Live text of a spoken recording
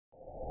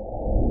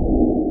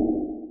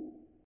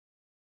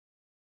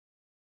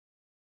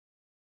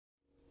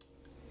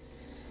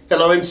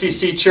Hello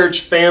NCC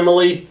Church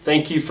family.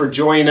 Thank you for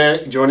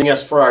joining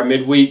us for our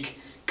midweek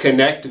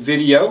Connect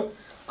video.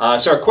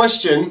 So our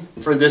question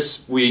for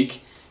this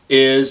week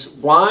is,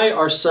 why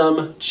are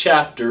some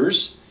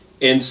chapters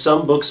in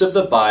some books of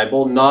the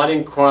Bible not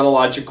in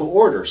chronological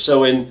order?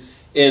 So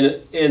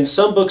in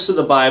some books of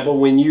the Bible,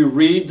 when you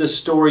read the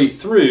story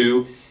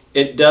through,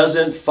 it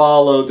doesn't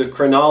follow the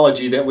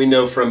chronology that we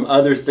know from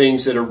other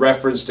things that are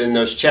referenced in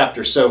those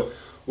chapters. So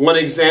one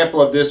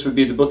example of this would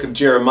be the book of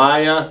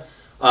Jeremiah.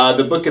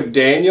 The book of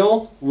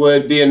Daniel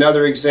would be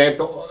another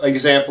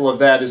example of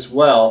that as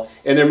well.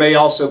 And there may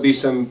also be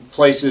some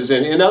places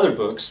in other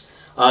books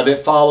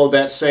that follow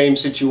that same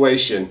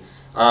situation.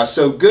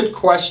 So good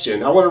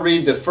question. I want to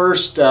read the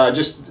first,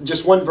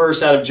 just one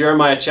verse out of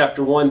Jeremiah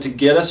chapter 1 to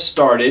get us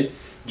started.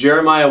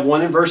 Jeremiah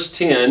 1 and verse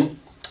 10,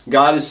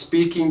 God is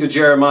speaking to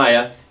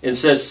Jeremiah and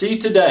says, "See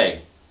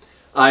today,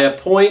 I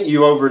appoint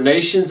you over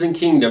nations and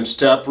kingdoms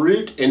to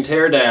uproot and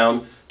tear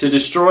down, to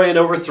destroy and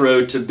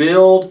overthrow, to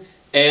build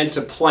and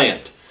to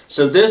plant."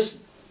 So this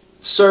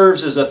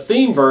serves as a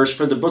theme verse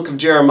for the book of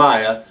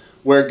Jeremiah,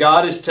 where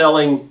God is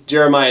telling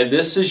Jeremiah,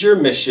 this is your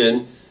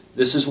mission,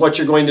 this is what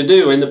you're going to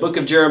do. And the book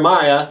of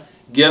Jeremiah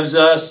gives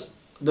us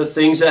the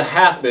things that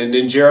happened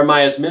in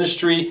Jeremiah's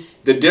ministry,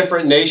 the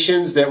different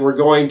nations that were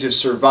going to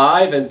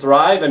survive and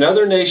thrive, and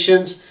other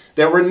nations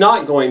that were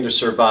not going to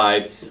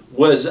survive,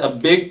 was a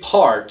big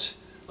part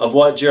of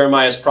what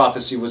Jeremiah's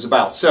prophecy was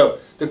about. So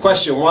the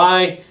question,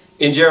 why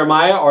in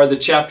Jeremiah are the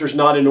chapters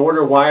not in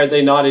order? Why are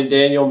they not in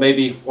Daniel?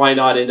 Maybe why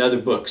not in other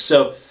books?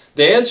 So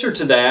the answer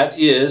to that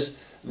is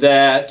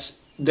that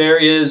there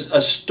is a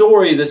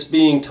story that's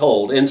being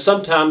told. And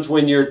sometimes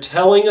when you're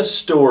telling a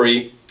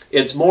story,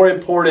 it's more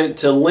important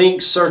to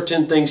link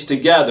certain things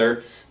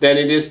together than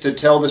it is to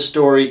tell the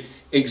story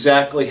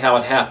exactly how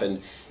it happened.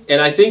 And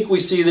I think we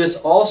see this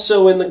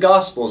also in the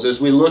Gospels. As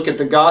we look at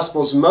the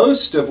Gospels,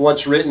 most of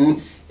what's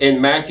written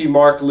in Matthew,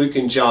 Mark, Luke,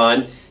 and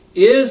John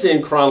is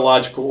in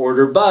chronological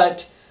order,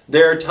 but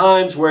there are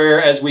times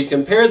where, as we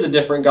compare the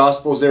different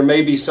Gospels, there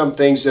may be some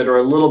things that are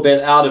a little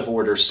bit out of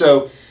order.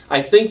 So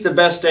I think the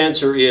best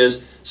answer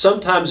is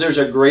sometimes there's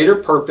a greater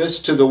purpose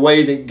to the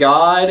way that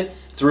God,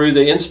 through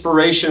the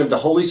inspiration of the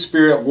Holy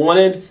Spirit,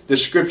 wanted the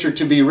Scripture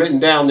to be written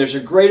down. There's a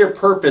greater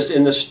purpose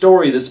in the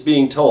story that's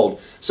being told.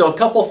 So a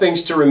couple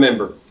things to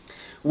remember.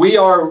 We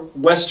are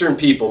Western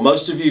people.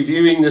 Most of you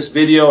viewing this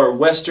video are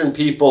Western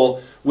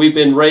people. We've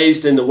been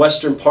raised in the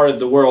Western part of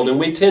the world, and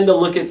we tend to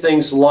look at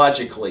things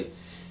logically.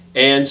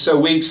 And so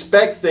we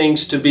expect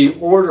things to be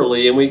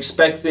orderly, and we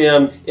expect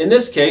them, in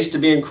this case, to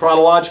be in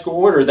chronological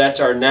order. That's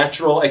our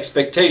natural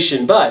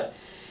expectation. But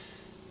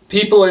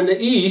people in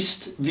the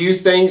East view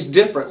things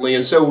differently,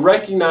 and so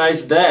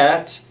recognize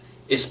that,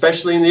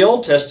 especially in the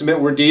Old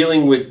Testament, we're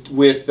dealing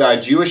with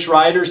Jewish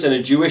writers and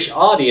a Jewish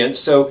audience.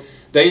 So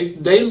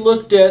they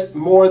looked at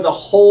more the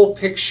whole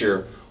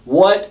picture.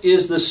 What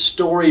is the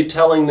story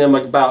telling them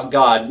about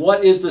God?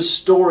 What is the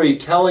story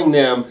telling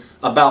them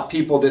about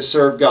people that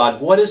serve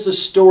God? What is the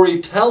story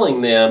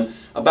telling them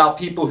about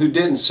people who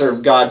didn't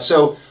serve God?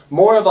 So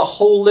more of a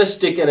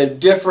holistic and a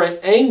different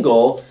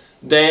angle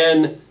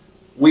than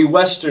we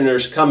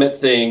Westerners come at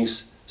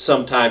things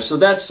sometimes. So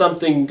that's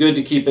something good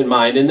to keep in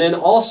mind. And then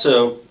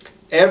also,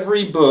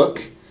 every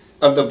book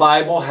of the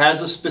Bible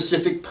has a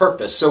specific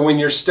purpose. So when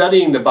you're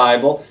studying the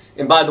Bible,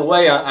 and by the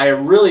way, I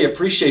really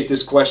appreciate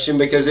this question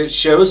because it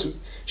shows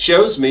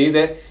me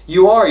that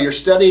you're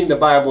studying the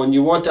Bible and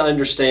you want to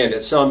understand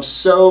it. So I'm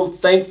so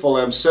thankful,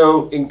 I'm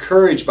so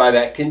encouraged by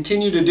that.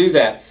 Continue to do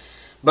that.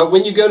 But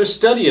when you go to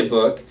study a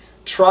book,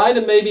 try to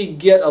maybe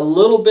get a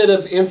little bit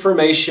of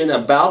information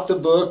about the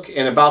book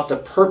and about the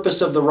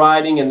purpose of the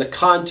writing and the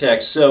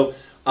context. So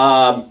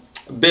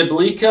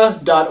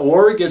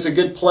Biblica.org is a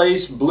good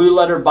place.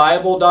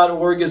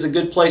 BlueLetterBible.org is a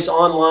good place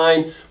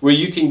online where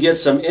you can get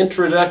some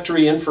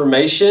introductory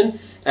information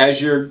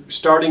as you're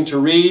starting to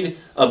read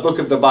a book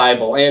of the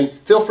Bible. And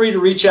feel free to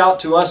reach out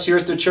to us here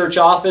at the church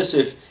office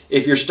if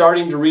you're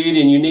starting to read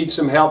and you need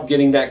some help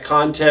getting that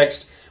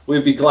context.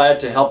 We'd be glad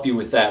to help you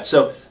with that.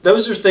 So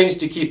those are things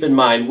to keep in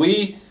mind.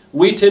 We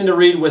tend to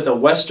read with a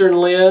Western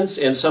lens,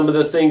 and some of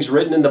the things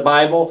written in the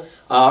Bible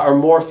are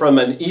more from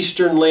an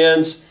Eastern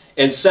lens.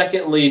 And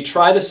secondly,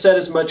 try to set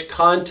as much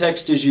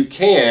context as you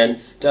can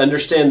to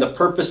understand the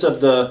purpose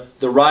of the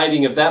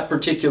writing of that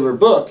particular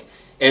book,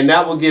 and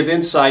that will give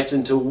insights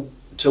into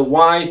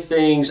why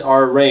things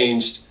are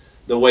arranged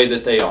the way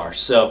that they are.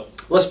 So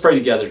let's pray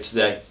together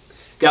today.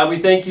 God, we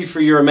thank you for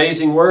your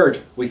amazing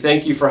word. We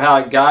thank you for how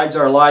it guides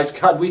our lives.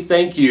 God, we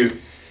thank you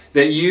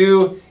that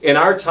you, in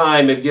our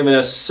time, have given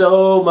us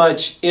so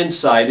much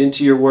insight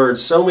into your word.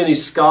 So many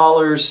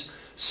scholars,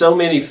 so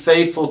many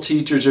faithful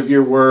teachers of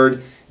your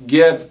word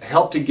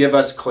help to give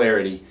us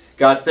clarity.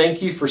 God,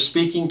 thank you for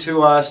speaking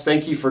to us.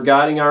 Thank you for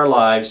guiding our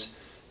lives.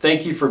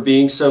 Thank you for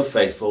being so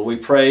faithful. We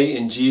pray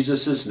in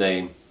Jesus'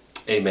 name.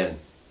 Amen.